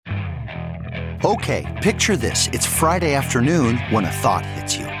Okay, picture this. It's Friday afternoon when a thought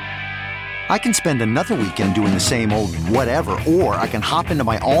hits you. I can spend another weekend doing the same old whatever, or I can hop into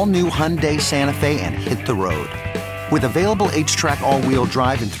my all-new Hyundai Santa Fe and hit the road. With available H-Track all-wheel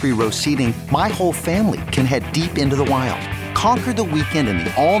drive and 3-row seating, my whole family can head deep into the wild. Conquer the weekend in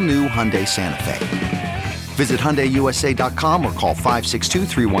the all-new Hyundai Santa Fe. Visit HyundaiUSA.com or call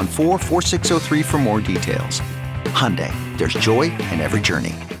 562-314-4603 for more details. Hyundai, there's joy in every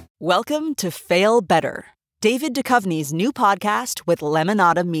journey. Welcome to Fail Better, David Duchovny's new podcast with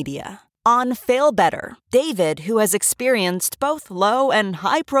Lemonada Media. On Fail Better, David, who has experienced both low and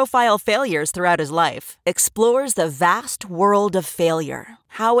high-profile failures throughout his life, explores the vast world of failure,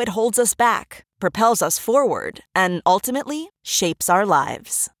 how it holds us back, propels us forward, and ultimately shapes our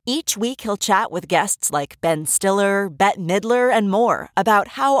lives. Each week he'll chat with guests like Ben Stiller, Bette Midler, and more about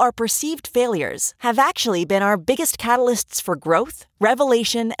how our perceived failures have actually been our biggest catalysts for growth,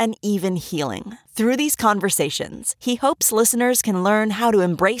 revelation, and even healing. Through these conversations, he hopes listeners can learn how to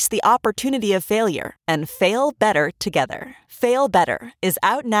embrace the opportunity of failure and fail better together. Fail Better is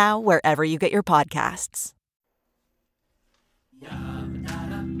out now wherever you get your podcasts.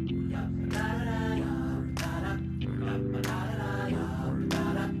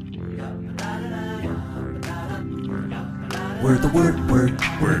 We're the word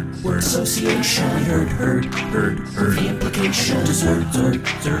association. We heard. The implication. Dessert.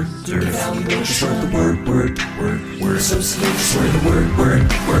 Evaluation. We're the word association. We're the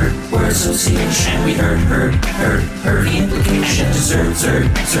word association. We heard. The implication. Dessert.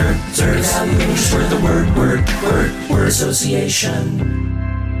 Evaluation. We're the word association.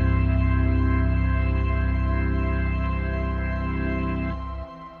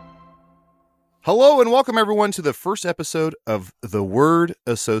 Hello and welcome everyone to the first episode of The Word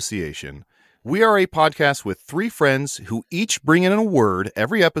Association. We are a podcast with three friends who each bring in a word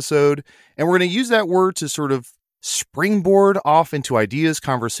every episode, and we're going to use that word to sort of springboard off into ideas,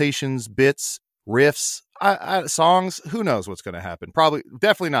 conversations, bits, riffs, songs. Who knows what's going to happen?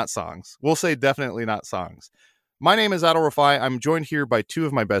 Definitely not songs. We'll say definitely not songs. My name is Adil Rafai. I'm joined here by two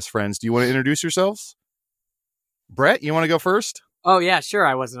of my best friends. Do you want to introduce yourselves? Brett, you want to go first? Oh, yeah, sure.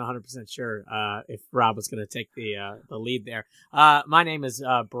 I wasn't 100% sure if Rob was going to take the lead there. My name is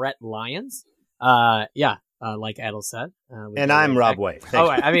Brett Lyons. Like Adel said. And I'm Rob White.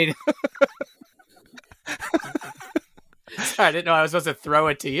 I mean... Sorry, I didn't know I was supposed to throw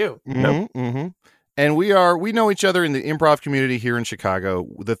it to you. And we know each other in the improv community here in Chicago.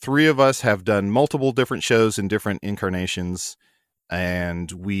 The three of us have done multiple different shows in different incarnations. And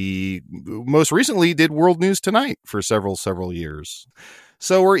we most recently did World News Tonight for several years.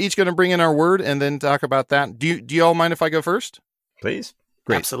 So we're each going to bring in our word and then talk about that. Do you all mind if I go first? Please.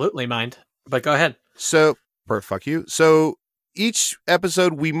 Great. Absolutely mind. But go ahead. So, fuck you. So each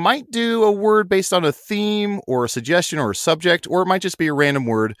episode, we might do a word based on a theme or a suggestion or a subject, or it might just be a random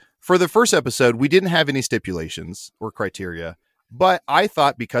word. For the first episode, we didn't have any stipulations or criteria. But I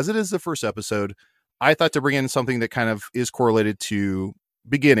thought because it is the first episode, I thought to bring in something that kind of is correlated to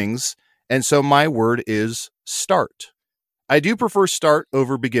beginnings. And so my word is start. I do prefer start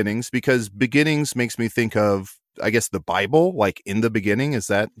over beginnings because beginnings makes me think of, I guess, the Bible, like in the beginning. Is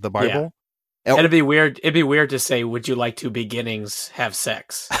that the Bible? Yeah. It'd be weird. It'd be weird to say, would you like to beginnings have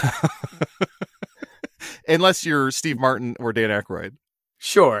sex? Unless you're Steve Martin or Dan Aykroyd.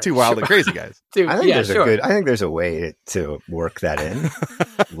 Sure. Two wild and crazy guys. I think there's a way to work that in.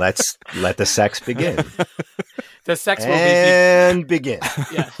 Let the sex begin. The sex will begin.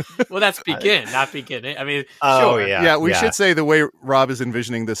 Yeah. Well, that's begin, not beginning. I mean, sure. Yeah, we should say the way Rob is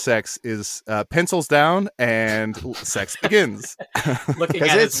envisioning the sex is pencils down and sex begins. Looking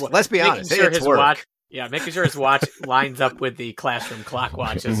at his, let's be honest, sure it's his work. Watch. Yeah, making sure his watch lines up with the classroom clock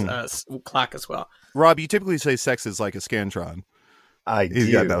clock as well. Rob, you typically say sex is like a Scantron. I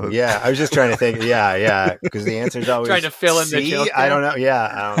do. Yeah, I was just trying to think. Yeah, because the answer is always trying to fill in the joke. I don't know.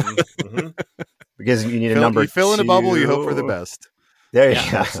 Yeah, because you need a number. You fill in a bubble. two. You hope for the best. There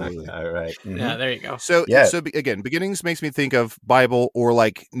you go. Absolutely. All right. Yeah, there you go. So again, beginnings makes me think of Bible or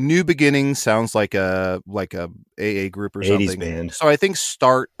like new beginnings. Sounds like a AA group or 80s something. band. So I think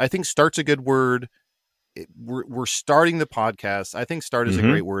start's a good word. We're starting the podcast. I think start is a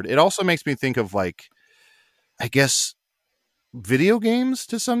great word. It also makes me think of like, I guess, video games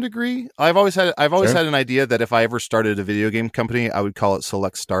to some degree. I've always had an idea that if I ever started a video game company, I would call it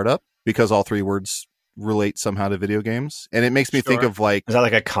Select Startup because all three words relate somehow to video games. And it makes me think of like, is that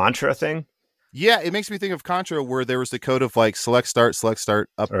like a Contra thing? Yeah, it makes me think of Contra where there was the code of like select start,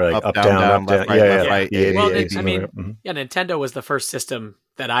 up, like up, down, left, right. Nintendo was the first system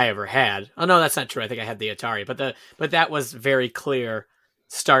that I ever had. Oh no, that's not true. I think I had the Atari, but that was very clear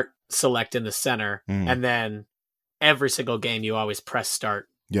start select in the center, Mhm. and then every single game you always press start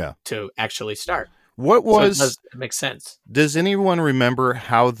Yeah. to actually start. What was... It makes sense. Does anyone remember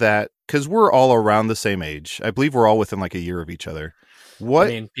how that... Because we're all around the same age. I believe we're all within like a year of each other. What...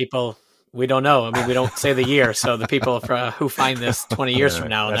 I mean, people... We don't know. I mean, we don't say the year, so the people who find this 20 years from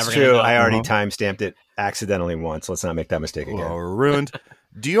now are That's never going to true. know. I already time-stamped it accidentally once. Let's not make that mistake again. Well, we're ruined.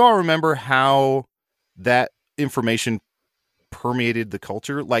 Do you all remember how that information permeated the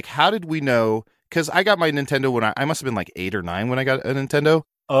culture? Like, how did we know? Because I got my Nintendo when I must have been like 8 or 9 when I got a Nintendo.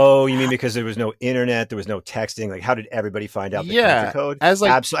 Oh, you mean because there was no internet, there was no texting? Like, how did everybody find out the country code? As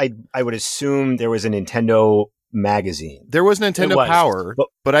like... Absolutely, I would assume there was a Nintendo magazine. There was Nintendo Power,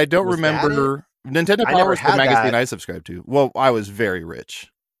 but I don't Was remember. Nintendo I Power never was the had magazine that. I subscribed to. Well, I was very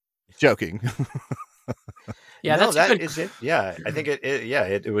rich. Joking. Yeah, No, that's that good. is it. Yeah, I think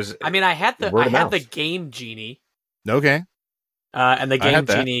it was. I mean, I had Word of mouth. the Game Genie, Okay. and the I had Game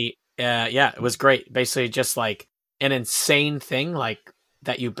that. Genie. Yeah, it was great. Basically, just like an insane thing, like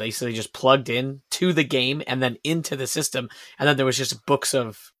that you basically just plugged in to the game and then into the system, and then there was just books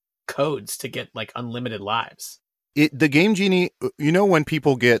of codes to get like unlimited lives. The Game Genie, you know, when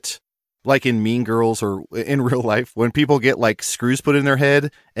people get, like in Mean Girls or in real life, when people get like screws put in their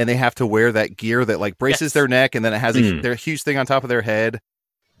head and they have to wear that gear that like braces Yes. their neck and then it has their huge thing on top of their head.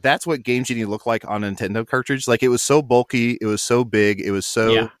 That's what Game Genie looked like on a Nintendo cartridge. Like, it was so bulky, it was so big, it was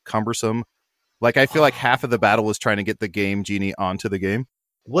so cumbersome. Like, I feel like half of the battle was trying to get the Game Genie onto the game.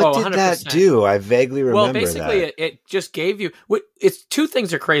 What did that 100%. do? I vaguely remember Well, basically, that. it just gave you. It's two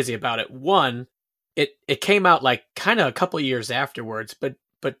things are crazy about it. One, it came out like kind of a couple of years afterwards, but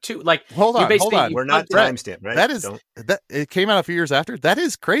two, like Hold you on, basically- hold on. you We're not plugged in- timestamped, right? That is Don't- that it came out a few years after. That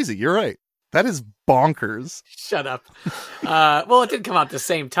is crazy. You're right. That is bonkers. Shut up. Well, it didn't come out at the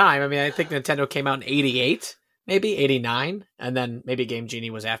same time. I mean, I think Nintendo came out in 88, maybe 89, and then maybe Game Genie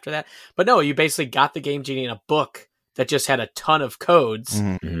was after that. But no, you basically got the Game Genie in a book that just had a ton of codes,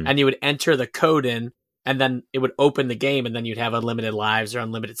 Mhm. and you would enter the code in, and then it would open the game, and then you'd have unlimited lives or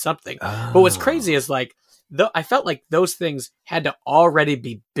unlimited something. But what's crazy is like, I felt like those things had to already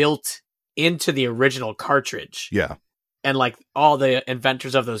be built into the original cartridge. Yeah. And like all the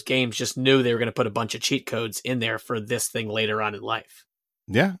inventors of those games just knew they were going to put a bunch of cheat codes in there for this thing later on in life.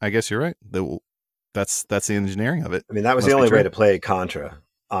 Yeah, I guess you're right. That's the engineering of it. I mean, that was Must the be only true. way to play Contra,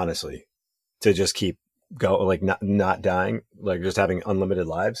 honestly, to just keep like not dying, like just having unlimited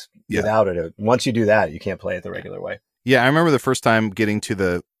lives. Yeah. Without it, once you do that, you can't play it the regular way. Yeah, I remember the first time getting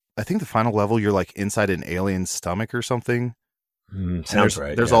to I think the final level, you're like inside an alien's stomach or something. And Sounds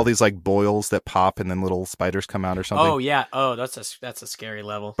right. There's yeah. all these like boils that pop and then little spiders come out or something. Oh yeah. Oh, that's a scary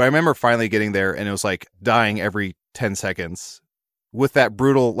level. But I remember finally getting there and it was like dying every 10 seconds with that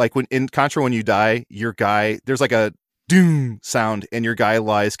brutal, like when in Contra, when you die, your guy, there's like a doom sound and your guy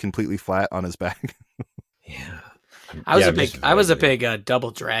lies completely flat on his back. Yeah. I was Yeah, a big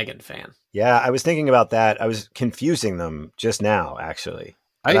Double Dragon fan. Yeah, I was thinking about that. I was confusing them just now, actually.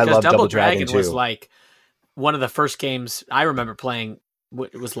 I And Because love Double Dragon was too. like one of the first games I remember playing.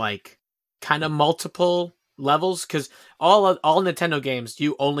 It was like kind of multiple levels because all Nintendo games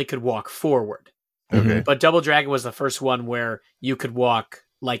you only could walk forward, Okay. but Double Dragon was the first one where you could walk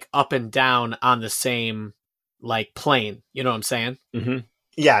like up and down on the same like plane. You know what I'm saying? Mm-hmm.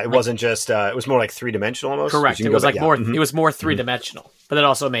 Yeah, it wasn't just. It was more like 3-dimensional almost. Correct. You It can was go like back- more. yeah. Mhm. It was more 3-dimensional, but it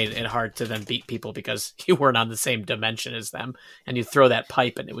also made it hard to then beat people because you weren't on the same dimension as them, and you throw that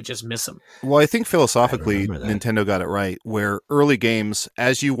pipe and it would just miss them. Well, I think philosophically, remember that. Nintendo got it right, where early games,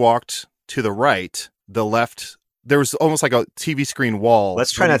 as you walked to the right, the left, there was almost like a TV screen wall.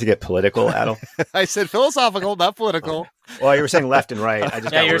 Let's try not to get political, Adel. I said philosophical, not political. Well, you were saying left and right. I just Yeah,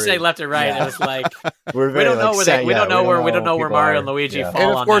 got you were worried. saying left and right. Yeah. It was like We're we very, don't know like, where set- we yeah, don't know where people Mario are- and Luigi yeah. fall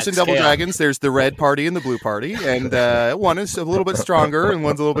And of on course, that in Double scale. Dragons, there's the red party and the blue party, and one is a little bit stronger and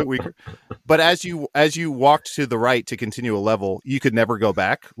one's a little bit weaker. But as you walked to the right to continue a level, you could never go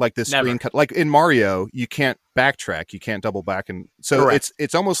back. Like the screen Never. cut. Like in Mario, you can't backtrack, you can't double back, and so Correct.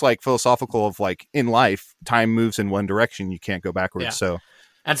 it's almost like philosophical of like in life, time moves in one direction, you can't go backwards. Yeah. So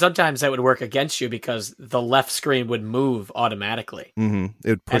And sometimes that would work against you because the left screen would move automatically. it would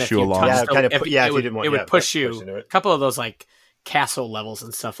And push if you along. Yeah, touched kind of if pu- yeah, it if you would, didn't want- it would yeah, push push you. into it. A couple of those like castle levels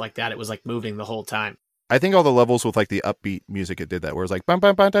and stuff like that. It was like moving the whole time. I think all the levels with like the upbeat music, it did that, where it's like bum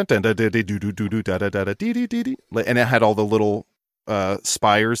bum bum dun dun dun dun dun doo doo doo doo da da da da dee dee dee dee, and it had all the little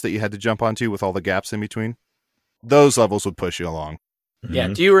spires that you had to jump onto with all the gaps in between. Those levels would push you along. Yeah.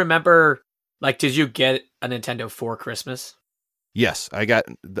 Mhm. Do you remember? Like, did you get a Nintendo for Christmas? Yes, I got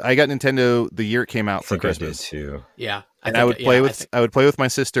Nintendo the year it came out I for think I did Christmas, too. Yeah. and I would play with my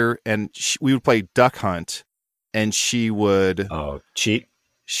sister, and we would play Duck Hunt, and she would Oh, cheat.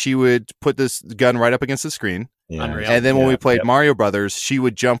 she would put this gun right up against the screen. Yeah. Unreal. And then when we played Yep. Mario Brothers, she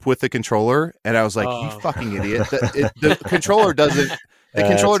would jump with the controller, and I was like, "You fucking idiot! The controller doesn't. The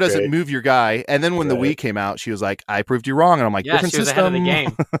controller That's doesn't great. move your guy." And then when the Wii came out, she was like, "I proved you wrong," and I'm like, Yeah, "Different she was system." ahead of the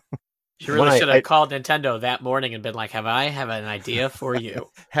game. She really When should have called Nintendo that morning and been like, "Have an idea for you?"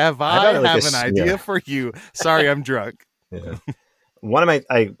 Have I I got, like, have a an s- idea yeah. for you? Sorry, I'm drunk. Yeah.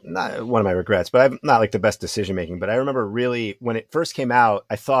 Not one of my regrets, but I'm not like the best decision making. But I remember really when it first came out,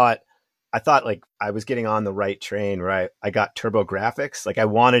 I thought like I was getting on the right train, right? I got TurboGrafx. Like I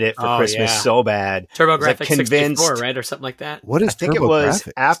wanted it for Christmas so bad. TurboGrafx convinced- 64, right? Or something like that. What is I think it was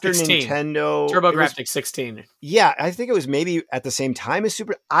TurboGrafx? after 16. Nintendo. TurboGrafx 16. Yeah, I think it was maybe at the same time as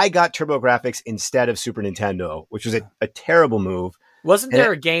I got TurboGrafx instead of Super Nintendo, which was a terrible move. Wasn't And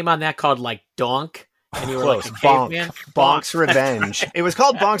there a game on that called like Donk? And you were Close. like a Bonk. caveman? Bonk's Revenge. It was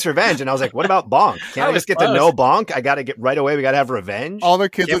called Bonk's Revenge, and I was like, "What about Bonk? Can't I was just get to close. know Bonk? I got to get right away. We got to have revenge. All the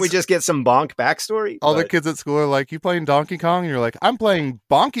kids. Can't we just get some Bonk backstory?" All the But kids at school are like, "You playing Donkey Kong?" And you're like, "I'm playing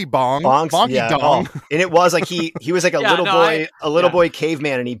Bonky Bong, Bonks, Bonky yeah, Dong." oh. And it was like he was like a Yeah, little no, boy, yeah. boy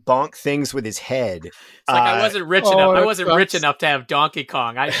caveman, and he bonked things with his head. It's like I wasn't rich oh, enough. I that wasn't sucks. rich enough to have Donkey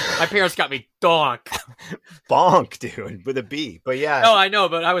Kong. My parents got me Donk. Bonk, dude, with a B. But yeah, No, I know,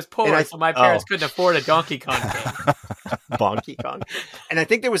 but I was poor, And so my parents couldn't afford a Donkey Kong game. Bonky Kong. And I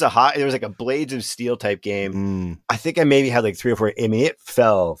think there was like a Blades of Steel type game. Mm. I think I maybe had like 3 or 4. I mean, it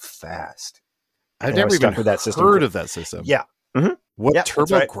fell fast. I've And I never was even stuck with that system. heard of that system. Yeah. What Yeah,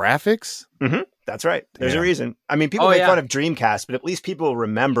 that's right. TurboGrafx? That's right. There's Yeah. a reason. I mean, people Oh, make yeah. fun of Dreamcast, but at least people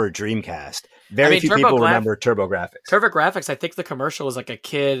remember Dreamcast. Very few people TurboGraf- remember TurboGrafx. TurboGrafx, I think the commercial was like a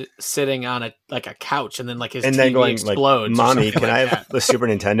kid sitting on a couch, and then like his And TV then going explodes. like, or "Mommy, something can like I have that. the Super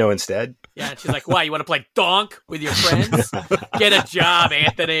Nintendo instead?" Yeah, and she's like, "Why? You want to play Donk with your friends? Get a job,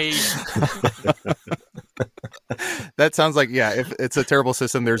 Anthony." That sounds like, yeah, if it's a terrible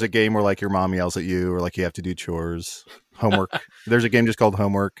system, there's a game where like your mom yells at you or like you have to do chores, homework. There's a game just called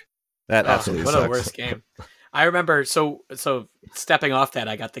Homework. That absolutely what sucks. a worst game. I remember so stepping off that,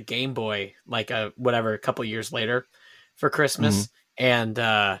 I got the Game Boy like a couple years later for Christmas. And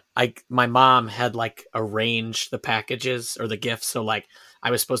my mom had like arranged the packages or the gifts, so like I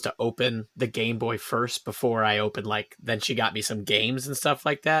was supposed to open the Game Boy first before I opened then she got me some games and stuff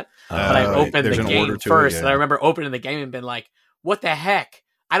like that. But I opened There's the an game order to it, first, yeah. and I remember opening the game and been like, "What the heck?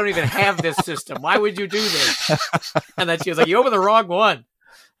 I don't even have this system. Why would you do this?" And then she was like, "You opened the wrong one."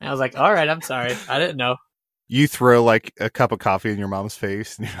 And I was like, "All right, I'm sorry. I didn't know." You throw like a cup of coffee in your mom's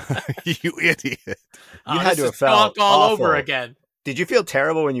face. You idiot. You had this to have is felt Donk all awful. over again. Did you feel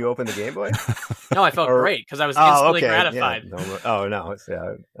terrible when you opened the Game Boy? No, I felt Or- great because I was instantly gratified. Yeah. No, no.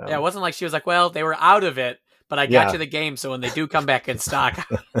 Yeah, it wasn't like she was like, "Well, they were out of it, but I got Yeah. you the game, so when they do come back in stock,"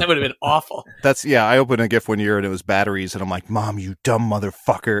 that would have been awful. I opened a gift one year and it was batteries, and I'm like, "Mom, you dumb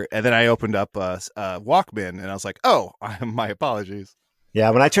motherfucker!" And then I opened up a Walkman, and I was like, "Oh, my apologies." Yeah,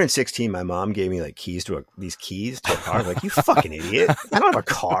 when I turned 16, my mom gave me like these keys to a car. I'm like, "You fucking idiot! I don't have a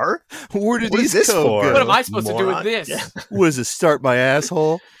car. Where did What these is this go? for? Go? What am I supposed to do with Moron. this? Yeah. What is this? Start my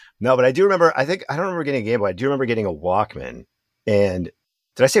asshole? No, but I do remember. I don't remember getting a Game Boy. I do remember getting a Walkman. And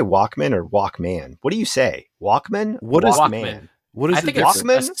did I say Walkman or Walkman? What do you say? Walkman? What is Walkman? What is I it? think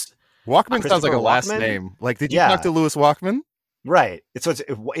Walkman? it's Walkman sounds like a Christopher last Walkman? name. Like, did you Yeah. talk to Louis Walkman? Right. It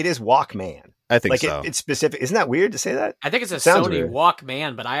is Walkman. I think Like so. it's specific. Isn't that weird to say that? I think it's a Sounds Sony weird.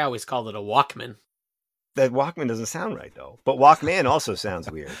 Walkman, but I always called it a Walkman. That Walkman doesn't sound right though. But Walkman also sounds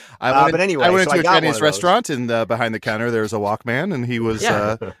weird. But anyway, I went so I into a got one Chinese of those. restaurant, and behind the counter there was a Walkman, and he was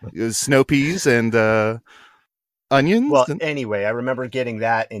Yeah. it was snow peas and onions. Well, and- anyway, I remember getting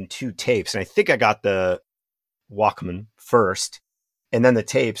that in 2 tapes, and I think I got the Walkman first, and then the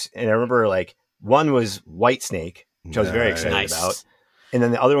tapes. And I remember like one was Whitesnake, which I was very excited Nice. about, and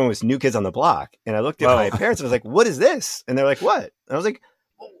then the other one was New Kids on the Block. And I looked at Whoa. my parents and I was like, "What is this?" And they're like, "What?" And I was like,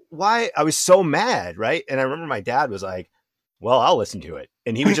 "Why?" I was so mad, right? And I remember my dad was like, "Well, I'll listen to it,"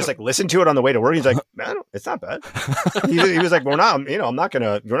 and he would just like listen to it on the way to work. He's like, "Man, it's not bad." He was like, "We're not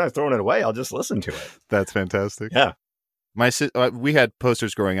throwing it away. I'll just listen to it." That's fantastic. Yeah. We had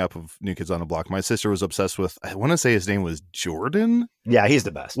posters growing up of New Kids on the Block. My sister was obsessed with, I want to say his name was Jordan, Yeah, he's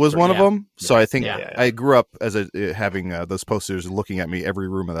the best. was one of Yeah. them. So I think Yeah. I grew up as having those posters looking at me every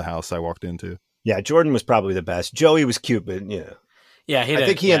room of the house I walked into. Yeah, Jordan was probably the best. Joey was cute, but yeah, Yeah, I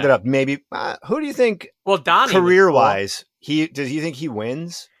think he ended up maybe. Who do you think Well, Donnie was career cool. wise? Does you think he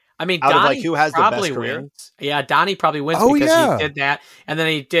wins? I mean, Out of, Donnie like, who has the probably best career? wins. Yeah, Donnie probably wins Oh, because yeah. he did that, and then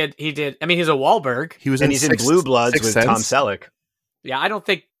he did. I mean, he's a Wahlberg. He was And in he's in Blue Bloods Sixth with Tom Sense. Selleck. Yeah, I don't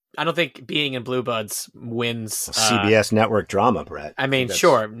think I don't think being in Blue Buds wins CBS network drama, Brett. I mean,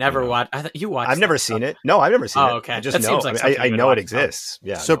 sure, never watched. You watched. I've never seen it. No, I've never seen it. Okay, I just that know. seems like I something you know would it watch. exists.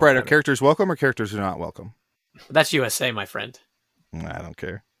 Yeah. So, Brett, are characters welcome or characters are not welcome? That's USA, my friend. I don't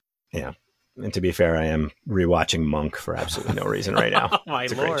care. Yeah. And to be fair, I am rewatching Monk for absolutely no reason right now. Oh, my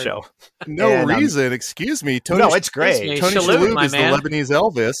It's a Lord. great show. No And, reason. Excuse me. Tony, No, it's great. Tony Shalhoub, my Shalhoub is man. the Lebanese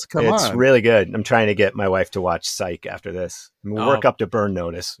Elvis. Come It's on. really good. I'm trying to get my wife to watch Psych after this. We'll work up to Burn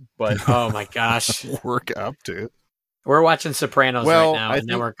Notice, but Oh my gosh, Work up to. we're watching Sopranos Well, right now, I and then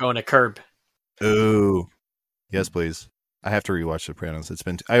think- we're going to Curb. Ooh. Yes, please. I have to rewatch Sopranos.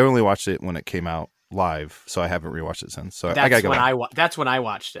 I only watched it when it came out live, so I haven't rewatched it since. So I That's gotta go when back. that's when I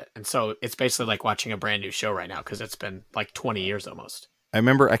watched it, and so it's basically like watching a brand new show right now because it's been like 20 years almost. I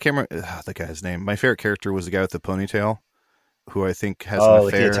can't remember the guy's name. My favorite character was the guy with the ponytail, who I think has an like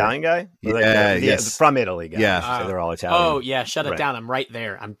affair. the Italian guy? Or Yeah, the yes. from Italy guy. Yeah. So they're all Italian. Oh yeah, shut it Right. down. I'm right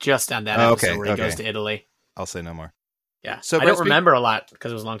there. I'm just on that Oh, episode okay, where he okay. goes to Italy. I'll say no more. Yeah, So, I Brett, don't remember a lot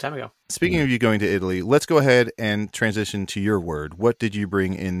because it was a long time ago. Speaking of you going to Italy, let's go ahead and transition to your word. What did you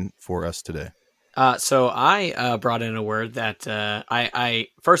bring in for us today? So I brought in a word that I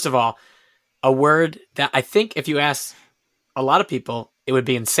first of all, a word that I think if you ask a lot of people, it would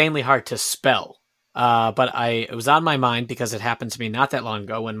be insanely hard to spell. But it was on my mind because it happened to me not that long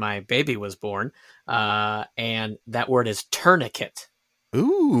ago when my baby was born. And that word is tourniquet.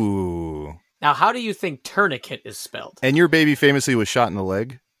 Ooh. Now, how do you think tourniquet is spelled? And your baby famously was shot in the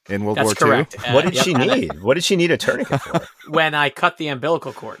leg in World That's War correct. II. What did Yep, she and need? What did she need a tourniquet for? when I cut the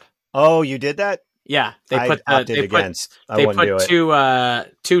umbilical cord. Oh, you did that? Yeah, I opted against. I They wouldn't do put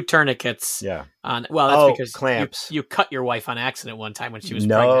it. two tourniquets Yeah. on. Well, that's because clamps. You cut your wife on accident one time when she was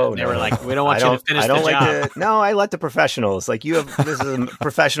No, pregnant. They no. were like, "We don't want you to finish I don't the like job." No, I let the professionals. Like you have. This is a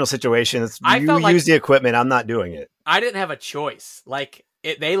professional situation. I You felt like- use the equipment. I'm not doing it. I didn't have a choice. Like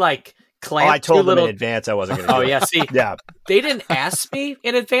they like Oh, clamped I told two them little. in advance I wasn't going to. Oh do yeah, It. see, Yeah. they didn't ask me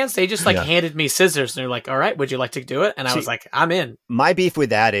in advance. They just like Yeah. handed me scissors, and they're like, "All right, would you like to do it?" And I was See- like, "I'm in." My beef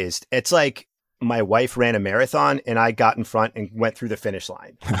with that is it's like my wife ran a marathon and I got in front and went through the finish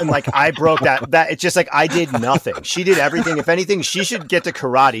line. And like I broke that it's just like I did nothing. She did everything. If anything, she should get to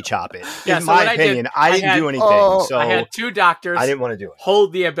karate chop it. Yeah, in so what my I did, opinion, I didn't had- do anything. Oh, so I had two doctors. I didn't want to do it.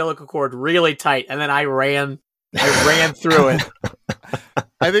 hold the umbilical cord really tight, and then I ran through it.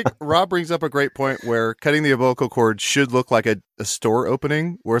 I think Rob brings up a great point where cutting the umbilical cord should look like a store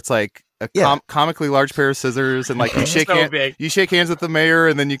opening where it's like a Yeah. comically large pair of scissors and like you shake So big. you shake hands with the mayor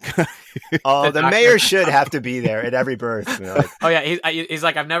and then you Oh, The the doctor. mayor should have to be there at every birth. You know, like, Oh yeah, he's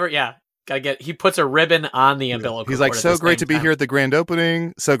like, I've never, gotta get. He puts a ribbon on the umbilical. he's like cord at so the great same to be time. here at the grand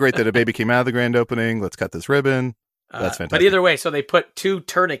opening, so great that a baby came out of the grand opening, let's cut this ribbon. That's fantastic. But either way, so they put two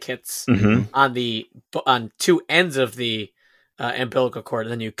tourniquets mhm. on two ends of the umbilical cord,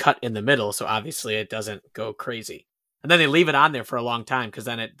 and then you cut in the middle, so obviously it doesn't go crazy. And then they leave it on there for a long time because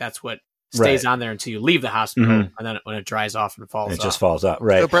then that's what stays Right. on there until you leave the hospital, Mhm. and then when it dries off and falls It off. just falls out.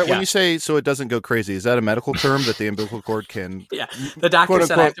 Right. So Brett, Yeah. when you say so it doesn't go crazy, is that a medical term that the umbilical cord can Yeah, the doctor quote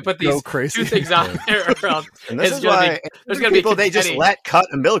said I have unquote to put go these crazy? two things on there around. And this It's is gonna why be- there's gonna be people they just confetti. let cut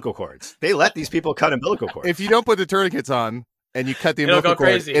umbilical cords. They let these people cut umbilical cords. If you don't put the tourniquets on and you cut the It'll umbilical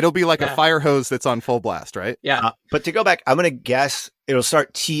go cord, crazy. it'll be like Yeah. a fire hose that's on full blast, right? Yeah, But to go back, I'm going to guess it'll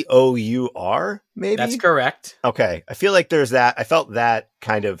start TOUR, maybe? that's correct. Okay. I feel like there's that. I felt that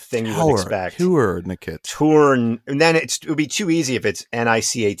kind of thing you would expect. Tourniquet. Torn. And then it would be too easy if it's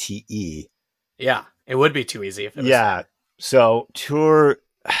NICATE. Yeah, it would be too easy if it was. Yeah. So tour.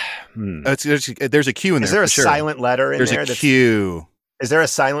 There's a Q in there. Is there a for sure. silent letter in There's there? a Q. Is there a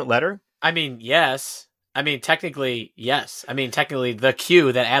silent letter? I mean, yes. I mean, technically, yes. I mean, technically, the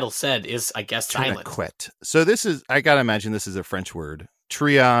Q that Adel said is, I guess, silent. Tourniquet. So this is, I gotta imagine this is a French word.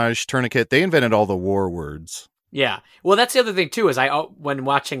 Triage, tourniquet. They invented all the war words. Yeah. Well, that's the other thing too. Is when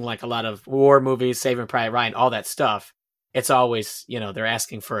watching like a lot of war movies, Saving Private Ryan, all that stuff, it's always they're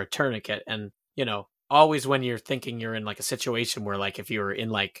asking for a tourniquet, and always when you're thinking you're in like a situation where like if you were in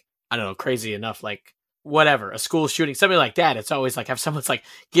like I don't know crazy enough like whatever a school shooting something like that, it's always like have someone's like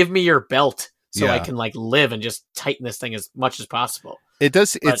give me your belt so I Yeah. can like live and just tighten this thing as much as possible. It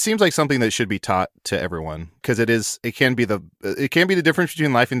does. It But- seems like something that should be taught to everyone because it can be the difference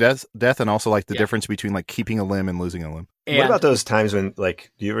between life and death, and also like the Yeah. difference between like keeping a limb and losing a limb. And, What about those times when,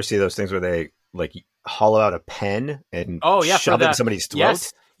 like, do you ever see those things where they like hollow out a pen and Oh, yeah, for shove it in the- somebody's throat?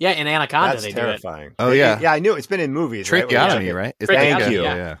 yes, yeah, in Anaconda That's they do it. terrifying. Oh, yeah. Yeah, I knew it's been in movies. Right? Where Tracheotomy, they right? It's Tracheotomy, you.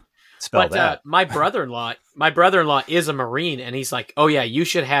 yeah. Spell But that. my brother-in-law is a Marine, and he's like, "Oh yeah, you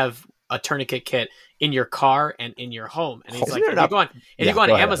should have a tourniquet kit in your car and in your home. And he's Isn't like, there if not- you go on, if you Yeah, go on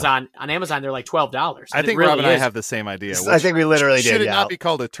go ahead. Amazon, they're like $12. I And think it really Rob and I is. have the same idea. I think we literally Should did. it Yeah. not be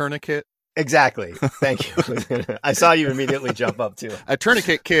called a tourniquet? Exactly. Thank you. I saw you immediately jump up too. A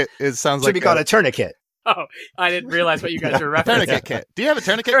tourniquet kit sounds Should like be called a tourniquet. Oh, I didn't realize what you guys were referencing. tourniquet kit. Do you have a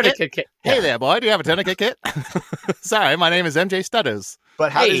tourniquet kit? Tourniquet kit. Hey there, boy. Do you have a tourniquet kit? Sorry, my name is MJ Stutters.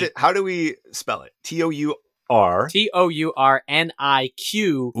 But Hey. how do we spell it? Tour.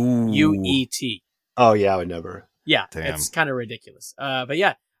 Tourniquet. Oh yeah, I would never. Yeah, Damn. it's kind of ridiculous. But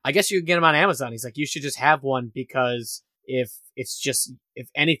yeah, I guess you can get them on Amazon. He's like, you should just have one because if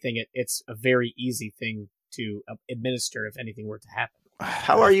anything, it's a very easy thing to administer if anything were to happen.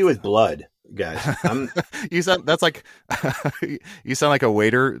 How are you with blood, guys? You sound you sound like a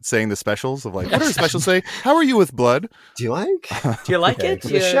waiter saying the specials of like, what do the specials say? How are you with blood? Do you like? Do you like Okay. it?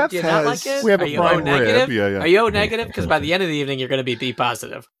 The chef do you not has- like it? We have Are a you prime O negative? rib. Yeah. Are you O negative? Because by the end of the evening, you're going to be B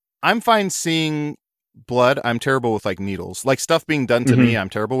positive. I'm fine seeing blood. I'm terrible with like needles, like stuff being done to me. I'm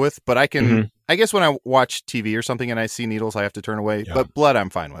terrible with, but I can. I guess when I watch TV or something and I see needles, I have to turn away. Yeah. But blood, I'm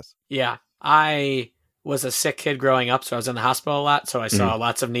fine with. Yeah, I was a sick kid growing up, so I was in the hospital a lot. So I saw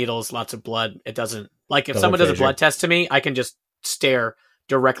lots of needles, lots of blood. It doesn't like if someone does a blood test to me, I can just stare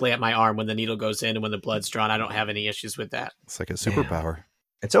directly at my arm when the needle goes in and when the blood's drawn. I don't have any issues with that. It's like a superpower.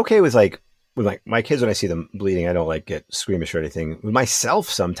 It's okay with like my kids when I see them bleeding, I don't like get squeamish or anything. With myself,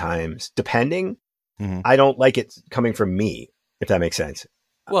 sometimes depending, I don't like it coming from me. If that makes sense.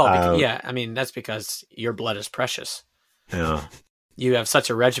 Well, I mean that's because your blood is precious. Yeah. You have such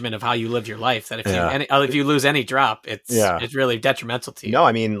a regimen of how you live your life that if you lose any drop, it's really detrimental to you. No,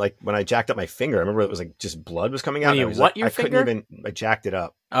 I mean like when I jacked up my finger, I remember it was like just blood was coming out. When you and I was what like, your I finger? couldn't even. I jacked it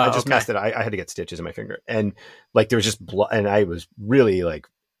up. Oh, I just okay. messed it. I had to get stitches in my finger, and like there was just blood, and I was really like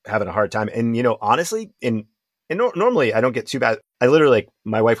having a hard time. And honestly, normally I don't get too bad. I literally like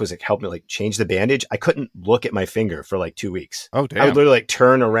my wife was like helping me like change the bandage. I couldn't look at my finger for like 2 weeks. Oh damn! I would literally like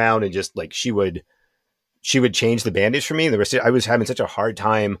turn around and just like she would change the bandage for me. And I was having such a hard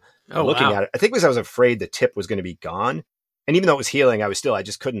time looking at it. I think because I was afraid the tip was going to be gone. And even though it was healing, I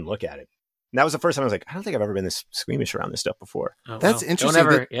just couldn't look at it. And that was the first time I was like, I don't think I've ever been this squeamish around this stuff before. Oh, That's well, interesting.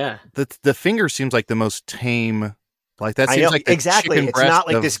 Don't ever, The finger seems like the most tame. Like that I seems know, like the exactly. chicken It's breast not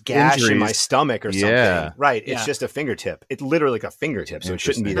like of this gash in my injuries. stomach or something. Yeah. Right. It's Yeah. just a fingertip. It's literally like a fingertip, so it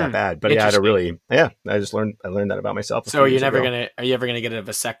shouldn't be Interesting. that bad. But yeah, I learned that about myself. So are you ever gonna get a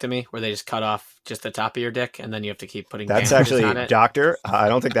vasectomy where they just cut off just the top of your dick and then you have to keep putting That's bandages actually, on it? doctor. I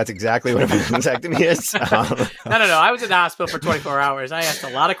don't think that's exactly what a vasectomy is. No. I was in the hospital for 24 hours. I asked a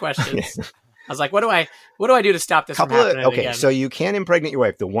lot of questions. I was like, what do I do to stop this from happening again? So you can impregnate your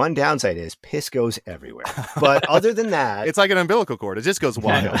wife. The one downside is piss goes everywhere. But other than that, It's like an umbilical cord. It just goes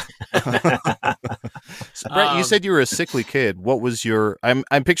wild. So, Brett, you said you were a sickly kid. What was your? I'm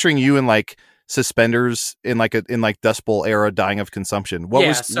picturing you in like suspenders in like Dust Bowl era, dying of consumption. What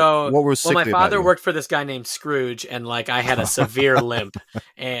was sickly my about father you? worked for this guy named Scrooge, and like I had a severe limp,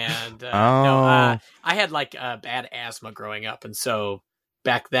 and I had like bad asthma growing up, and so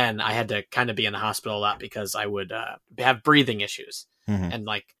back then I had to kind of be in the hospital a lot because I would have breathing issues, and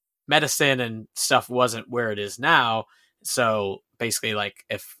like medicine and stuff wasn't where it is now. So basically, like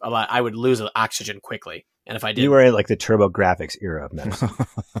I would lose oxygen quickly, and if I did, you were in like the Turbo Graphics era of medicine.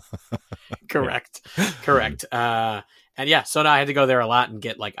 correct. And yeah, so now I had to go there a lot and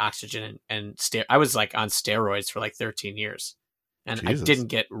get like oxygen and I was like on steroids for like 13 years. And Jesus. I didn't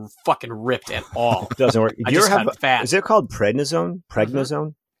get fucking ripped at all. Doesn't work. I Do you just ever got fat. Is it called prednisone?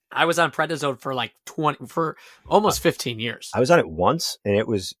 Prednisone? I was on prednisone for like almost 15 years. I was on it once, and it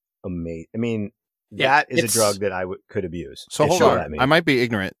was amazing. I mean, that is a drug that I could abuse. So It hold showed on. at me. I might be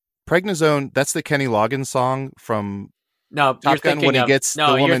ignorant. Prednisone, that's the Kenny Loggins song from No, Top you're Gun thinking when he of, gets no,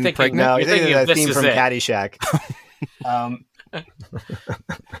 the you're woman thinking, pregnant? No, you're you're thinking thinking of of that This theme Is from It. Caddyshack.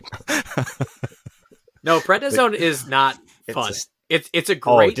 No, prednisone is not It's fun. a- It's a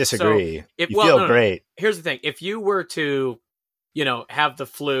great. disagree. So You feel great. Here's the thing: if you were to, have the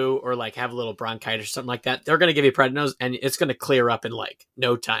flu or like have a little bronchitis or something like that, they're going to give you prednisone, and it's going to clear up in like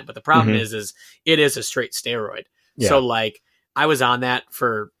no time. But the problem is it is a straight steroid. Yeah. So like I was on that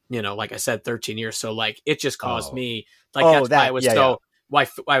for like I said, 13 years. So like it just caused me like that's why I was why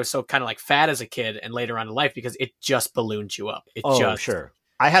I was so kind of like fat as a kid and later on in life because it just ballooned you up. Sure.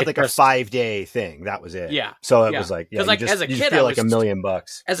 I had like a 5-day thing. That was it. Yeah. So it was like, because like as a you kid, feel I like was $1 million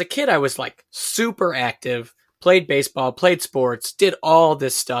bucks. As a kid, I was like super active, played baseball, played sports, did all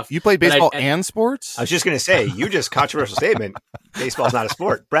this stuff. You played But baseball and sports? I was just going to say, you just controversial statement. Baseball's not a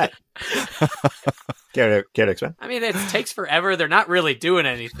sport. Brett. Care to expand? I mean, it takes forever. They're not really doing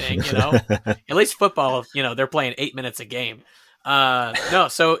anything, At least football, they're playing 8 minutes a game. No,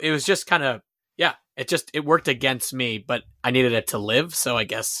 so it was just kind of, yeah, it worked against me, but I needed it to live. So I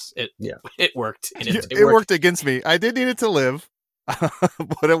guess it worked. And It worked against me. I did need it to live,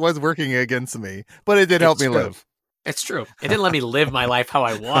 but it was working against me. But it did help me live. It's true. It didn't let me live my life how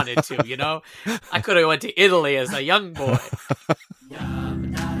I wanted to, you know? I could have went to Italy as a young boy.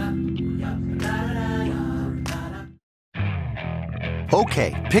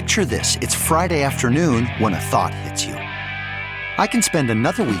 Okay, picture this. It's Friday afternoon when a thought hits you. I can spend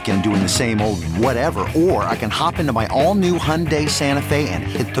another weekend doing the same old whatever, or I can hop into my all-new Hyundai Santa Fe and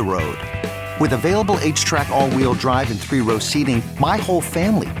hit the road. With available H-Track all-wheel drive and 3-row seating, my whole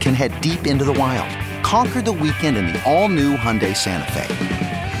family can head deep into the wild. Conquer the weekend in the all-new Hyundai Santa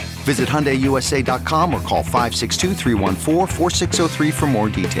Fe. Visit HyundaiUSA.com or call 562-314-4603 for more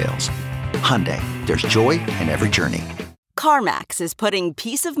details. Hyundai, there's joy in every journey. CarMax is putting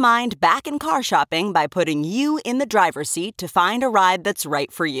peace of mind back in car shopping by putting you in the driver's seat to find a ride that's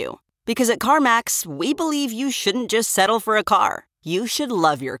right for you. Because at CarMax, we believe you shouldn't just settle for a car. You should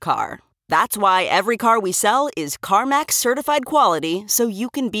love your car. That's why every car we sell is CarMax certified quality, so you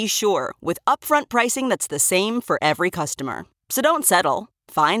can be sure with upfront pricing that's the same for every customer. So don't settle.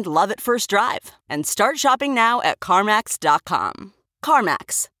 Find love at first drive and start shopping now at CarMax.com.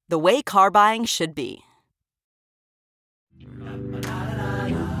 CarMax, the way car buying should be.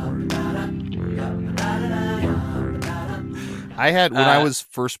 I had, when I was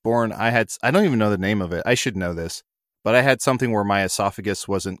first born, I don't even know the name of it. I should know this, but I had something where my esophagus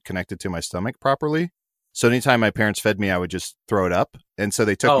wasn't connected to my stomach properly. So anytime my parents fed me, I would just throw it up. And so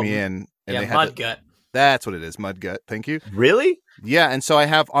they took me in. And they had mud gut. That's what it is, mud gut. Thank you. Really? Yeah, and so I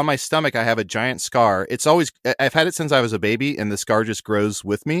have on my stomach, I have a giant scar. I've had it since I was a baby, and the scar just grows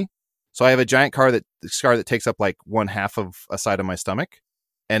with me. So I have a giant scar that takes up like one half of a side of my stomach,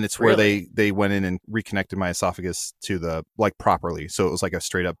 and it's where they went in and reconnected my esophagus to the like properly. So it was like a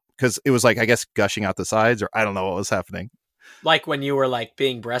straight up, because it was like, I guess, gushing out the sides, or I don't know what was happening. Like when you were like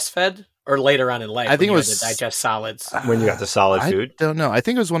being breastfed, or later on in life, I think when it was to digest solids. When you got the solid food? I don't know. I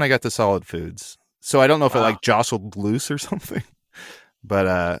think it was when I got the solid foods. So I don't know if it like jostled loose or something. But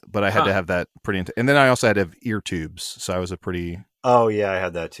I had to have that pretty and then I also had to have ear tubes. So I was a pretty Oh yeah, I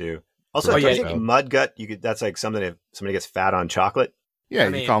had that too. Also, I think mud gut, that's like something if somebody gets fat on chocolate. Yeah,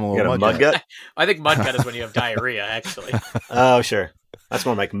 you call them a little mud gut. I think mud gut is when you have diarrhea, actually. Oh, sure. That's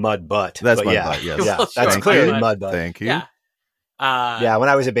more like mud butt. That's mud butt, yes. Yeah, Well, that's sure, clearly mud butt. Thank you. Yeah. Yeah, when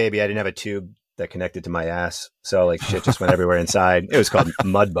I was a baby, I didn't have a tube that connected to my ass. So like shit just went everywhere inside. It was called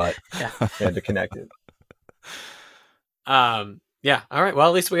mud butt. Yeah. I had to connect it. Yeah. All right. Well,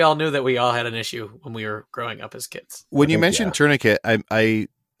 at least we all knew that we all had an issue when we were growing up as kids. When you mentioned tourniquet, I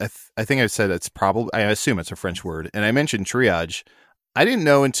think I said it's probably, I assume it's a French word, and I mentioned triage. I didn't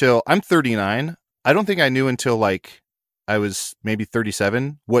know until I'm 39. I don't think I knew until like I was maybe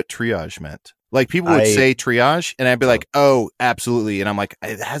 37 what triage meant. Like people would say triage, and I'd be like, "Oh, absolutely," and I'm like,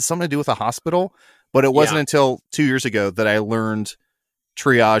 it has something to do with a hospital. But it wasn't until 2 years ago that I learned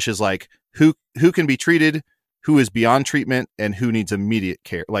triage is like who can be treated, who is beyond treatment, and who needs immediate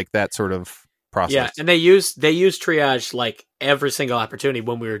care, like that sort of process. Yeah, and they use triage like every single opportunity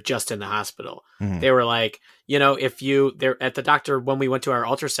when we were just in the hospital. Mm-hmm. They were like, they're at the doctor when we went to our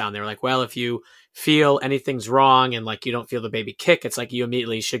ultrasound, they were like, well, if you feel anything's wrong and like you don't feel the baby kick, it's like you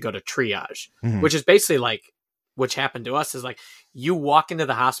immediately should go to triage, which is basically like, which happened to us is like you walk into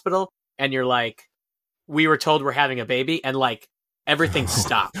the hospital and you're like, we were told we're having a baby, and like everything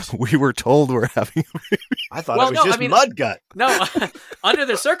stopped. We were told we're having a baby. I thought it was just mud gut. No, under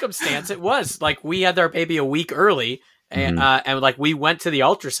the circumstance, it was like we had our baby a week early, and like we went to the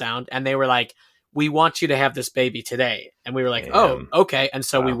ultrasound, and they were like, "We want you to have this baby today," and we were like, "Oh, okay." And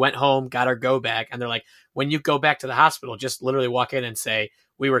so we went home, got our go back, and they're like, "When you go back to the hospital, just literally walk in and say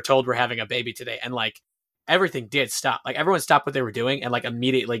we were told we're having a baby today," and like everything did stop. Like everyone stopped what they were doing, and like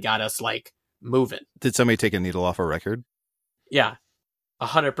immediately got us like moving. Did somebody take a needle off a record? Yeah.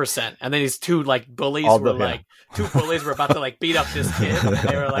 100%. And then these two like bullies were about to like beat up this kid. And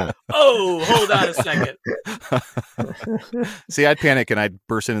they were like, "Oh, hold on a second." See, I'd panic and I'd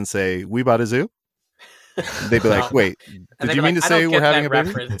burst in and say, "We bought a zoo?" They'd be like, "Wait, did you mean to say we're having a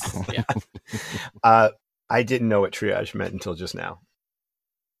baby?" Yeah. I didn't know what triage meant until just now.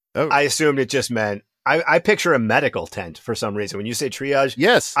 Oh. I assumed it just meant I picture a medical tent for some reason. When you say triage,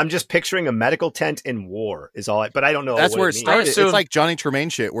 yes, I'm just picturing a medical tent in war is all. But I don't know. That's where it started. Assume... It's like Johnny Tremaine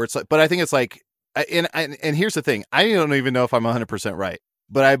shit, where it's like. But I think it's like, and here's the thing: I don't even know if I'm 100% right,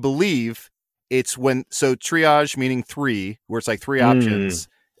 but I believe it's when triage meaning 3, where it's like 3 options,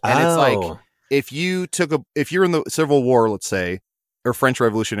 and it's like if you're in the Civil War, let's say, or French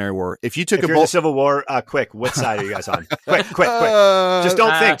Revolutionary War. If you took if a you're in the Civil War, quick, what side are you guys on? Quick. Just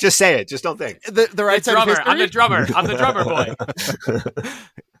don't think. Just say it. Just don't think. The right side of history? I'm the drummer boy.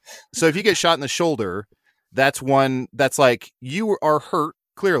 So if you get shot in the shoulder, that's one that's like you are hurt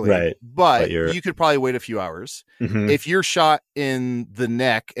clearly, right? But you could probably wait a few hours. Mm-hmm. If you're shot in the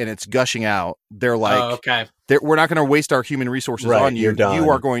neck and it's gushing out, they're like, okay, we're not going to waste our human resources on you. You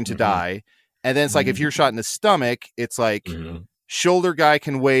are going to die. And then it's like if you're shot in the stomach, it's like shoulder guy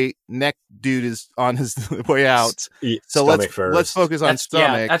can wait, neck dude is on his way out. So let's focus on stomach.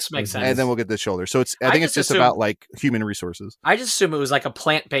 Yeah, that makes sense. And then we'll get the shoulder. So I think it's just about like human resources. I just assume it was like a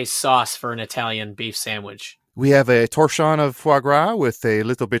plant-based sauce for an Italian beef sandwich. We have a torchon of foie gras with a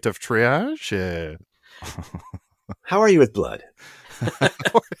little bit of triage. How are you with blood?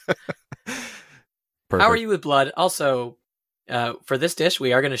 How are you with blood? Also, for this dish,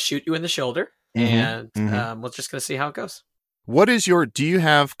 we are going to shoot you in the shoulder, and we're just going to see how it goes. What is do you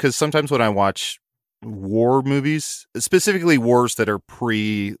have, because sometimes when I watch war movies, specifically wars that are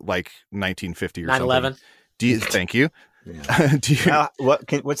pre like 1950 or 9/11. Thank you. Yeah.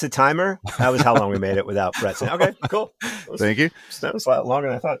 What's the timer? That was how long we made it without Brett saying, okay, cool. Thank you. That was a lot longer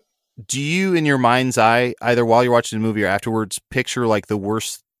than I thought. Do you, in your mind's eye, either while you're watching the movie or afterwards, picture like the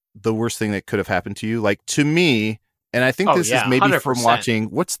worst thing that could have happened to you? Like to me, and I think this is maybe 100%. From watching,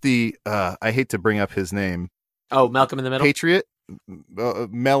 what's the, I hate to bring up his name. Oh, Malcolm in the Middle? Patriot?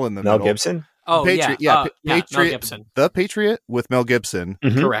 Mel in the Mel Middle. Gibson? Oh, Patriot, Mel Gibson. The Patriot with Mel Gibson.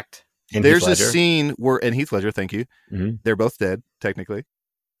 Mm-hmm. Correct. And there's a scene where, and Heath Ledger, thank you. Mm-hmm. They're both dead, technically.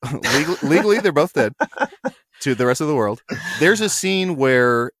 Legally, they're both dead to the rest of the world. There's a scene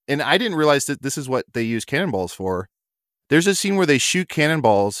where, and I didn't realize that this is what they use cannonballs for. There's a scene where they shoot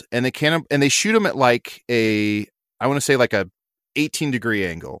cannonballs and they shoot them at like I want to say like a 18-degree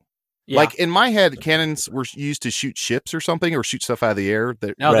angle. Yeah. Like in my head, cannons were used to shoot ships or something, or shoot stuff out of the air.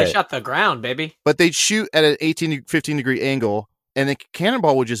 They shot the ground, baby. But they'd shoot at an 15-degree angle, and the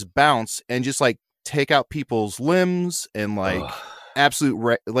cannonball would just bounce and just like take out people's limbs and like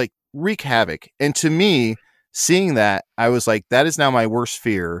like wreak havoc. And to me, seeing that, I was like, that is now my worst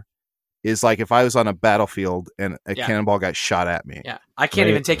fear. Is like if I was on a battlefield and a cannonball got shot at me. Yeah, I can't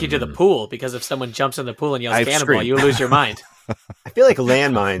even take you to the pool because if someone jumps in the pool and yells cannonball, you lose your mind. I feel like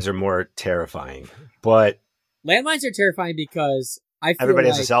landmines are more terrifying, but landmines are terrifying because I feel everybody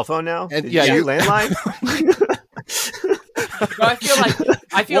has a cell phone now. And, you landline. No,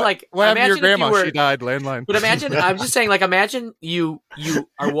 I feel like. What happened to your grandma? She died. Landline. But imagine, I'm just saying, like, imagine you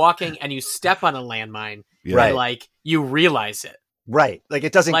are walking and you step on a landmine, and like you realize it. Right, like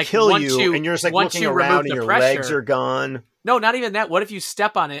it doesn't kill you, and you're just like looking around, and your legs are gone. No, not even that. What if you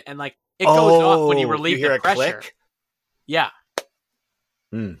step on it and like it goes off when you relieve the pressure? Click? Yeah.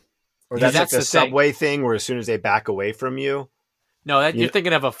 Or that's like the subway thing, where as soon as they back away from you. No, you're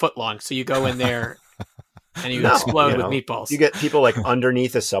thinking of a footlong. So you go in there and you explode with meatballs. You get people like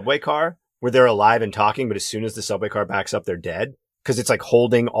underneath a subway car where they're alive and talking, but as soon as the subway car backs up, they're dead because it's like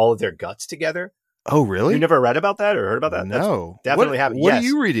holding all of their guts together. Oh, really? You never read about that or heard about that? No. That's definitely happened. What are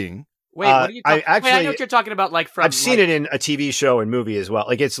you reading? Wait, what are you talking about? I know what you're talking about. Like from I've seen it in a TV show and movie as well.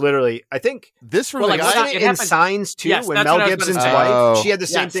 Like it's literally, I think this from the guy in Signs too. Yes, when Mel Gibson's wife, she had the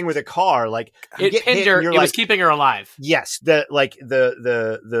same thing with a car. Like it pinned her. It was keeping her alive. Yes, the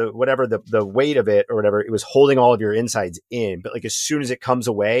whatever the weight of it or whatever, it was holding all of your insides in. But like as soon as it comes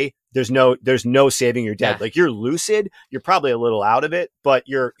away, there's no saving your dead. Like you're lucid, you're probably a little out of it, but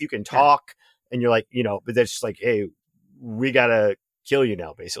you can talk and you're like but that's just like, hey, we gotta kill you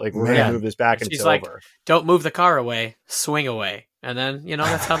now, basically. Like, we're going to move this back and it's like, over. Don't move the car away, swing away. And then,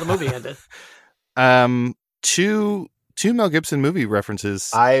 that's how the movie ended. Two Mel Gibson movie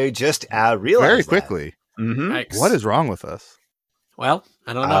references. I just realized very quickly. Mm-hmm. What is wrong with us? Well,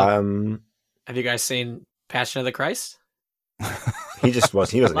 I don't know. Have you guys seen Passion of the Christ? He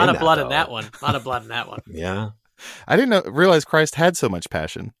wasn't a lot of blood in that one. A lot of blood in that one. Yeah. I didn't realize Christ had so much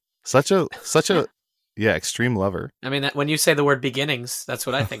passion. Such a extreme lover. I mean, when you say the word beginnings, that's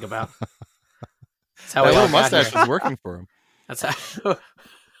what I think about. That's how that little mustache was working for him. That's how.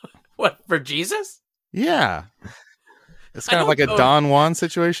 What, for Jesus? Yeah, it's kind of like a Don Juan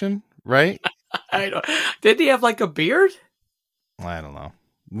situation, right? Did he have like a beard? I don't know.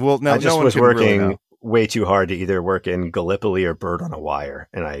 Well, no, I just was working way too hard to either work in Gallipoli or Bird on a Wire,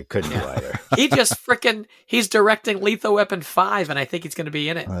 and I couldn't do either. He's directing Lethal Weapon 5, and I think he's going to be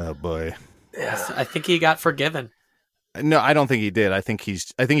in it. Oh boy. Yeah. I think he got forgiven. No, I don't think he did. I think he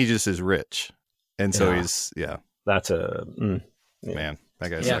just is rich, and so he's That's a man. That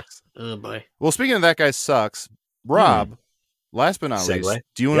guy sucks. Oh boy. Well, speaking of that guy sucks, Rob. Last but not least,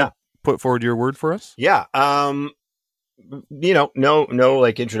 do you want to put forward your word for us? Yeah. no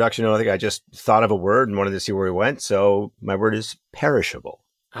like introduction or anything. I just thought of a word and wanted to see where we went. So my word is perishable.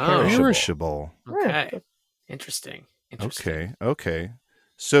 Oh, Perishable. okay. Interesting. Okay.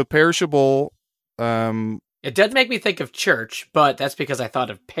 So perishable. It did make me think of church, but that's because I thought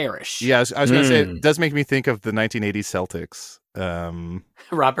of parish. Yeah, I was going to say, it does make me think of the 1980s Celtics.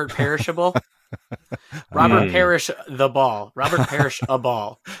 Robert Perishable. Robert Parish the ball. Robert Parish a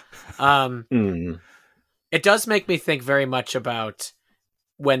ball. It does make me think very much about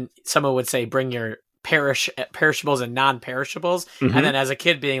when someone would say, bring your perishables and non-perishables. And then as a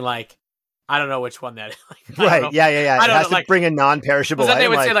kid being like, I don't know which one that is. Right. Yeah. I It don't has know, to bring a non-perishable then they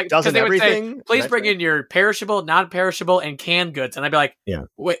item. would say, doesn't they would everything? say, please bring in your perishable, non-perishable, and canned goods. And I'd be like, Yeah.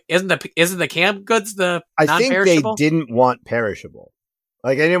 Wait, isn't the canned goods the I think they non-perishable? didn't want perishable.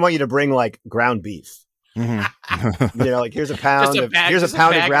 Like, I didn't want you to bring like ground beef. Like here's a pound of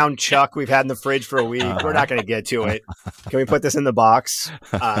ground chuck we've had in the fridge for a week. We're not going to get to it. Can we put this in the box?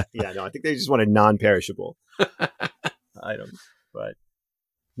 I think they just wanted non-perishable items. But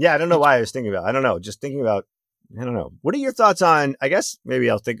yeah, I don't know why I was thinking about. I don't know. Just thinking about. I don't know. What are your thoughts on? I guess maybe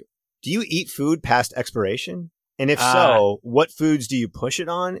I'll think. Do you eat food past expiration? And if so, what foods do you push it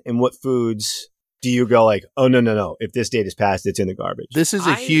on, and what foods do you go like, oh no, if this date is passed, it's in the garbage? This is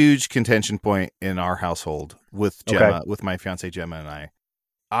a huge contention point in our household with Gemma, with my fiance Gemma and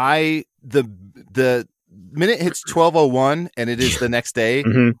I. The minute it hits 12:01 and it is the next day,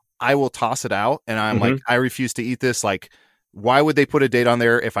 I will toss it out, and I'm like, I refuse to eat this. Like, why would they put a date on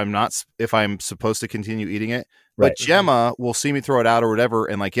there if I'm supposed to continue eating it? But Right. Gemma will see me throw it out or whatever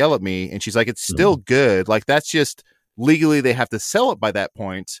and like yell at me, and she's like, it's still good. Like, that's just legally they have to sell it by that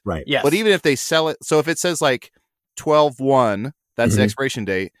point. Right. Yes. But even if they sell it, so if it says like 12/1, that's the expiration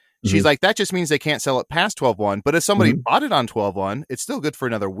date. She's like, that just means they can't sell it past 12/1. But if somebody bought it on 12/1, it's still good for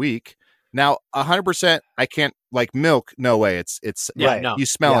another week. Now, 100%, I can't, like milk. No way. It's Right. No. you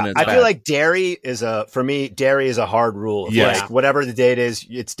smell it. I feel like dairy is a hard rule. Yeah. Like, whatever the date is,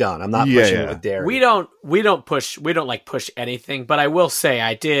 it's done. I'm not pushing it with dairy. We don't push anything, but I will say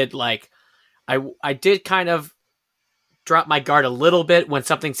I did kind of drop my guard a little bit when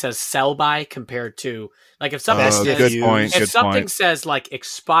something says sell by compared to like if something says, good point. if something says like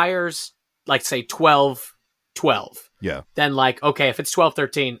expires like say 12/12. Yeah. Then like, okay, if it's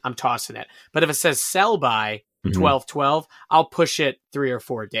 12/13, I'm tossing it. But if it says sell by 12/12, I'll push it 3 or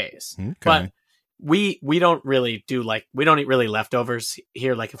 4 days. Okay. But we don't really do we don't eat really leftovers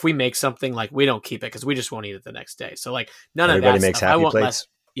here. Like if we make something, like we don't keep it because we just won't eat it the next day. So like none Everybody of that makes stuff. happy plates.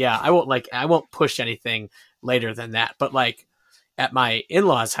 I won't push anything later than that. But like at my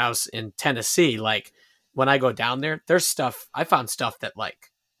in-laws' house in Tennessee, like when I go down there, there's stuff, I found stuff that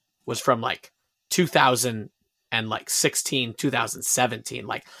like was from like 2016, 2017,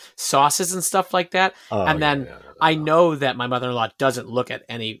 like sauces and stuff like that. I know that my mother-in-law doesn't look at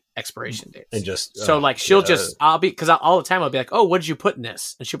any expiration dates. And just so like she'll just, all the time I'll be like, oh, what did you put in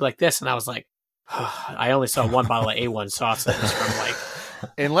this? And she'll be like this. And I was like, I only saw one bottle of A1 sauce that was from like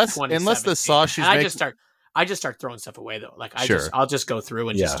unless the sauce she's making, I just start throwing stuff away though. Like I'll just go through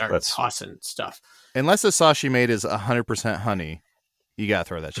and just start tossing stuff. Unless the sauce she made is 100% honey, you gotta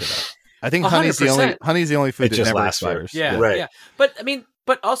throw that shit out. I think 100%. honey's the only food that just never lasts forever. expires. Yeah, Right. yeah. But I mean,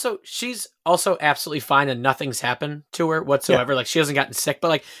 but also she's also absolutely fine and nothing's happened to her whatsoever. Like she hasn't gotten sick, but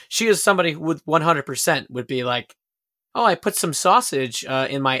like she is somebody who would 100% would be like, oh, I put some sausage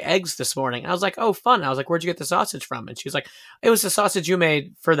in my eggs this morning. I was like, oh, fun. I was like, where'd you get the sausage from? And she was like, it was the sausage you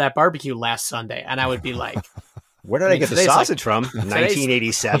made for that barbecue last Sunday. And I would be like, where did I get the sausage from?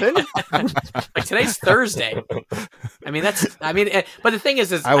 1987? Like today's Thursday. But the thing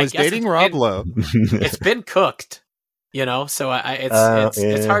is I was dating Rob Lowe. It's been cooked, so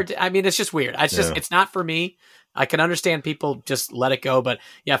it's hard to, it's just weird. It's just, it's not for me. I can understand people just let it go. But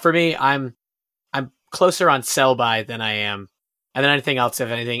yeah, for me, I'm closer on sell by than I am. And then anything else, if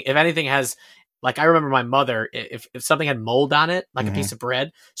anything has, like, I remember my mother, if something had mold on it, like a piece of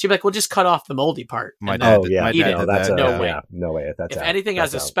bread, she'd be like, well, just cut off the moldy part. My dad did eat it. that. No way. Yeah, no way. If anything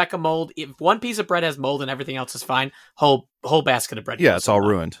has a speck of mold, if one piece of bread has mold and everything else is fine, whole basket of bread. Yeah, it's all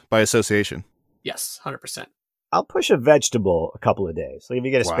ruined by association. Yes, 100%. I'll push a vegetable a couple of days. Like if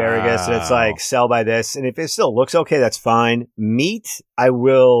you get asparagus and it's like sell by this, and if it still looks okay, that's fine. Meat, I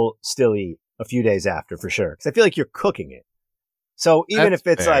will still eat a few days after for sure. Because I feel like you're cooking it. So even That's if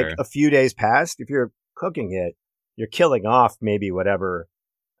it's fair. like a few days past, if you're cooking it, you're killing off maybe whatever.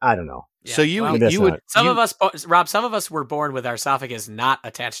 I don't know. Yeah, So you that's would not- Some of us, Rob, some of us were born with our esophagus not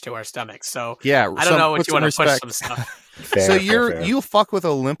attached to our stomachs. So yeah. I don't know put what you want to push respect. some stuff. Fair, So fair. you fuck with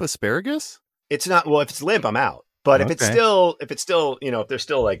a limp asparagus? It's not, well, if it's limp, I'm out. But if it still, if it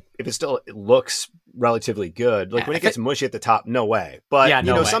looks relatively good, like when it gets mushy at the top, no way. But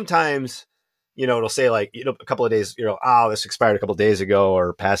sometimes, it'll say like, a couple of days, this expired a couple of days ago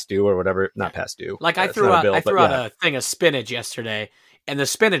or past due or whatever. Not past due. Like I threw out a thing of spinach yesterday, and the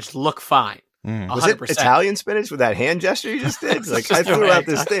spinach looked fine. 100%. Was it Italian spinach with that hand gesture you just did? Like I threw out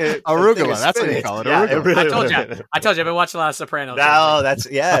this thing. Arugula. That's what you call it. Yeah, arugula. I told you. I've been watching a lot of Sopranos. No, it's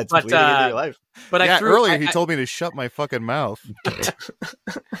bleeding into your life. But earlier he told me to shut my fucking mouth.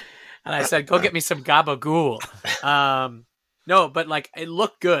 And I said, go get me some gabagool. No, but like it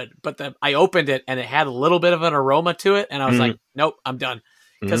looked good. But I opened it and it had a little bit of an aroma to it. And I was like, nope, I'm done.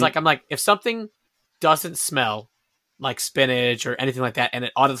 Because I'm like, if something doesn't smell like spinach or anything like that, and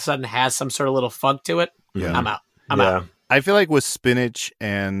it all of a sudden has some sort of little funk to it, I'm out. I'm out. I feel like with spinach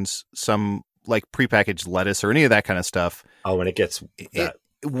and some like prepackaged lettuce or any of that kind of stuff. Oh, when it gets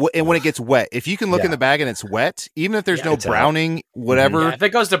when it gets wet, if you can look in the bag and it's wet, even if there's no browning, whatever. If it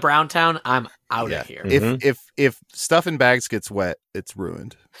goes to Brown Town, I'm out of here. If stuff in bags gets wet, it's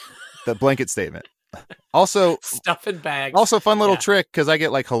ruined. The blanket statement. Also, stuff in bags. Also, fun little trick because I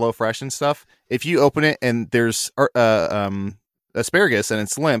get like HelloFresh and stuff. If you open it and there's asparagus and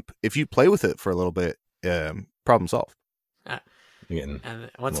it's limp, if you play with it for a little bit, problem solved. And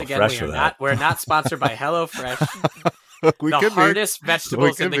once again, we're not sponsored by HelloFresh. We the hardest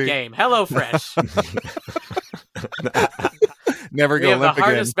vegetables in the game. HelloFresh. Never go limp again. We have the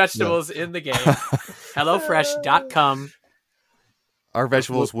hardest vegetables in the game. HelloFresh.com. Our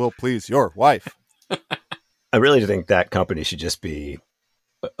vegetables will please your wife. I really think that company should just be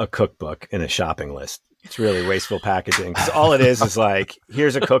a cookbook and a shopping list. It's really wasteful packaging because all it is like,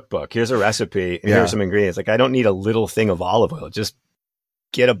 here's a cookbook, here's a recipe, and here's some ingredients. Like, I don't need a little thing of olive oil. Just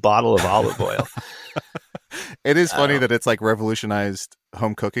get a bottle of olive oil. It is funny that it's like revolutionized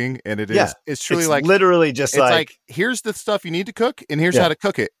home cooking, and it's truly like literally just it's like here's the stuff you need to cook, and here's how to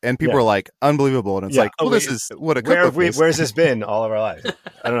cook it, and people are like unbelievable, and it's like, well, this is what a cookbook is. Where's this been all of our lives?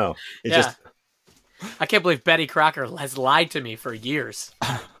 I don't know. I can't believe Betty Crocker has lied to me for years.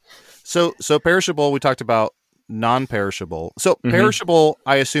 So perishable, we talked about non-perishable. So perishable,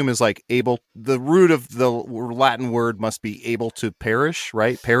 I assume, is like able. The root of the Latin word must be able to perish,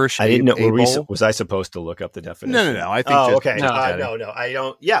 right? Perish. I didn't know. Was I supposed to look up the definition? No. I think. Okay. No. I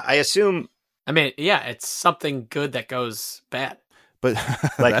don't. Yeah, I assume. I mean, it's something good that goes bad. But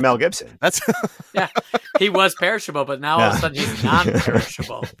like Mel Gibson. That's he was perishable, but now all of a sudden he's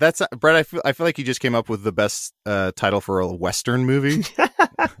non-perishable. That's Brett. I feel like you just came up with the best title for a Western movie.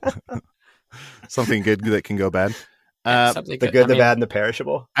 Something good that can go bad. The good, the bad, and the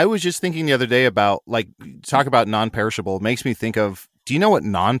perishable. I was just thinking the other day about talk about non-perishable. Makes me think of. Do you know what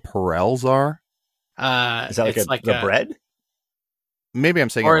nonpareils are? Is that like the bread? Maybe I'm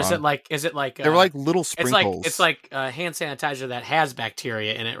saying or it is wrong. Is it like they're like little sprinkles? It's like hand sanitizer that has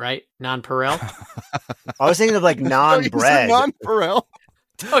bacteria in it, right? Nonpareil. I was thinking of like non-bread. Nonpareil.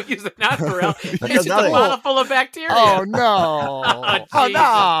 Don't use the nonpareil. It's just a bottle full of bacteria. Oh no! Oh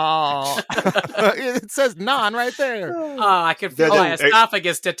no! It says non right there. Oh, I can feel my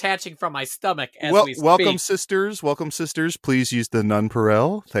esophagus detaching from my stomach as we speak. Welcome, sisters. Please use the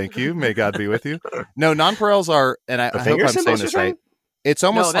nonpareil. Thank you. May God be with you. No, nonpareils are, and I hope I'm saying this right. It's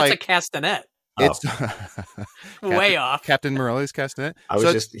almost that's like a castanet. It's way off. Captain Morelli's castanet.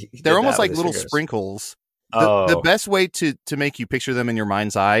 They're almost like little sprinkles. The best way to make you picture them in your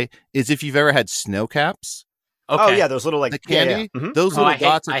mind's eye is if you've ever had snow caps. Okay. Oh yeah, those little like the candy. Yeah. Mm-hmm. Those little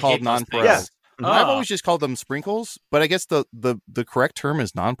dots are called nonpareils. Yeah. I've always just called them sprinkles, but I guess the correct term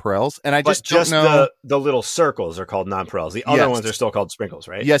is nonpareils, and I just don't know. The little circles are called nonpareils. The other ones are still called sprinkles,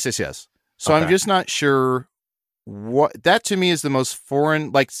 right? Yes. So I'm just not sure what that to me is the most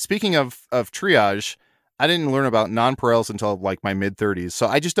foreign. Like, speaking of triage, I didn't learn about nonpareils until like my mid-30s, so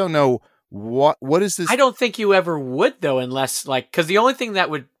I just don't know. What is this? I don't think you ever would though, unless because the only thing that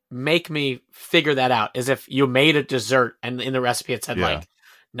would make me figure that out is if you made a dessert and in the recipe it said like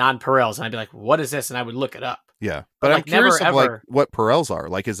nonpareils, and I'd be like, "What is this?" And I would look it up. Yeah, but I'm curious of like what pareils are.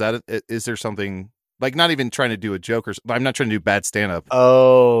 Like, is there something like not even trying to do a joke or I'm not trying to do bad stand up.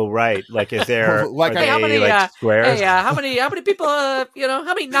 Oh right, like is there like how many squares? Hey, how many people? How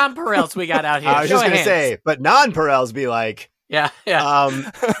many nonpareils we got out here? I was just gonna say, but nonpareils be like. Yeah. Yeah.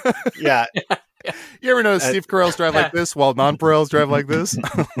 You ever notice Steve Carell's drive like this while non-Carell's drive like this?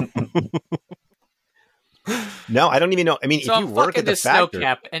 No, I don't even know. I mean, so if you work at the factory, snow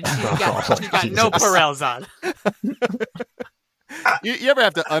cap and you got no Perels on. You ever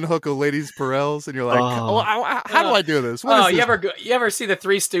have to unhook a lady's Perels and you're like, how do I do this? You ever see the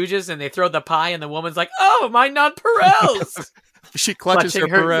Three Stooges and they throw the pie and the woman's like, oh, my non-Perels. She clutches her Perels.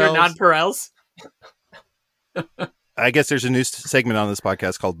 Perels. Your non-Perels. I guess there's a new segment on this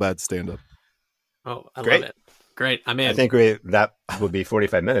podcast called Bad Stand Up. Oh, I Great. love it. Great. I'm in. I think that would be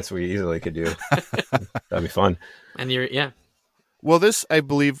 45 minutes we easily could do. That'd be fun. And yeah. Well, this, I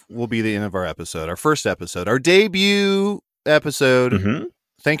believe, will be the end of our episode, our first episode, our debut episode. Mm-hmm.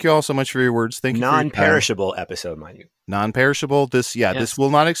 Thank you all so much for your words. Thank you. Non-perishable episode, mind you. Non-perishable. This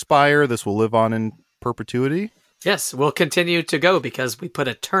will not expire. This will live on in perpetuity. Yes, we'll continue to go because we put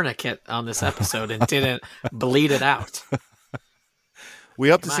a tourniquet on this episode and didn't bleed it out. We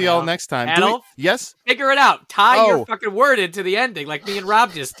hope to see y'all next time. Adolf? Yes? Figure it out. Tie your fucking word into the ending like me and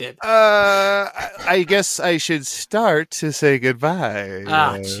Rob just did. I guess I should start to say goodbye.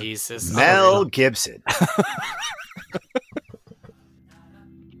 Oh, Jesus. Mel Gibson.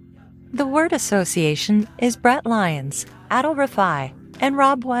 The word association is Brett Lyons, Adol Rafai, and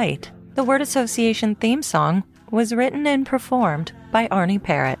Rob White. The word association theme song was written and performed by Arnie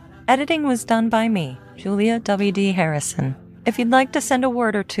Parrott. Editing was done by me, Julia W.D. Harrison. If you'd like to send a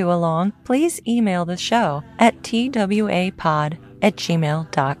word or two along, please email the show at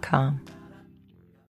twapod@gmail.com.